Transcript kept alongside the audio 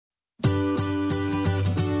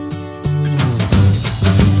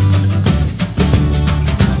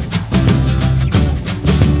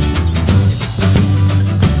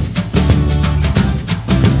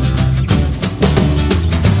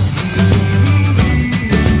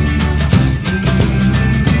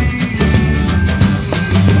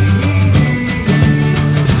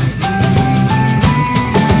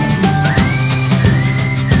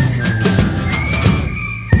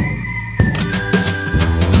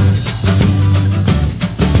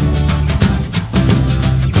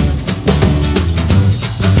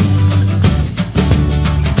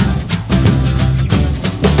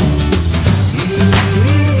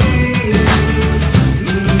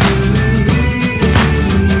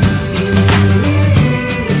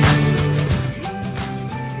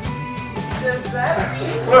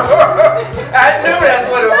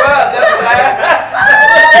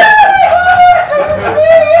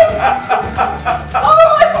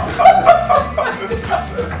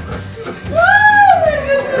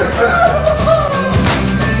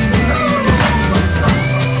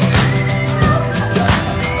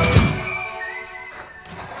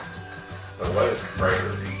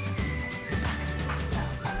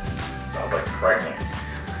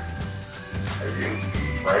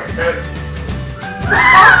Well,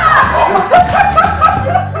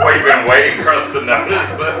 you've been waiting for us to notice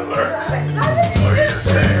this, or?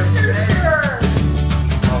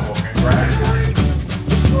 Oh, well, congratulations.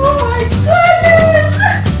 Oh my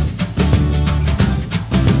goodness!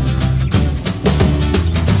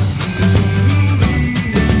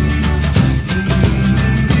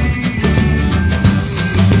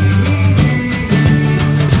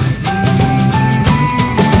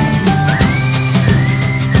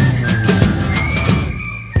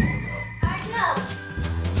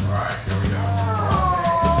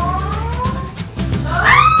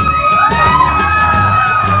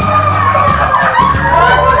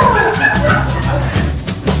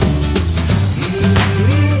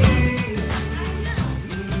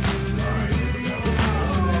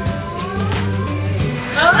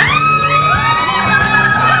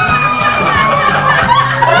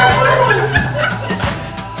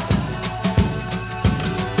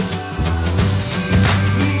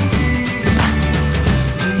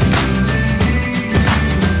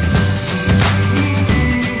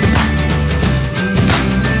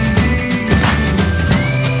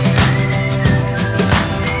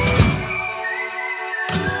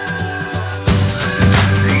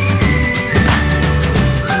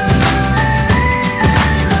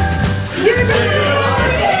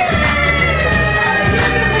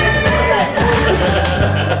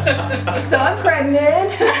 So I'm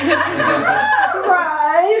pregnant.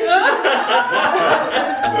 Surprise!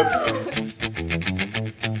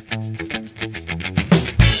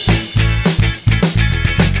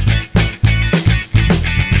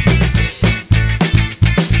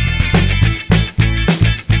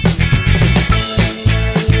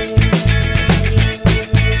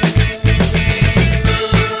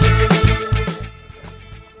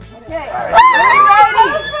 Okay.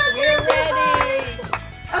 We're ready.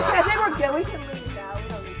 Okay, I think we're good. We can leave now. We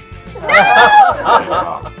don't need to. No!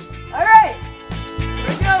 All right.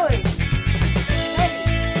 We're going. Ready,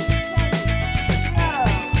 steady, go.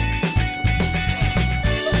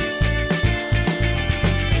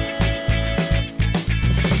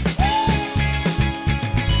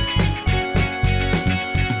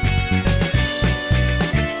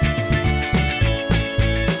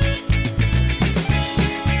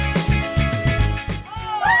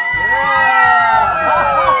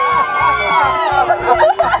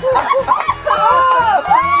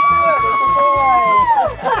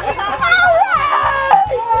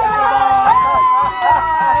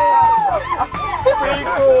 Pretty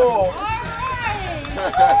cool. All right.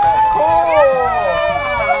 Cool.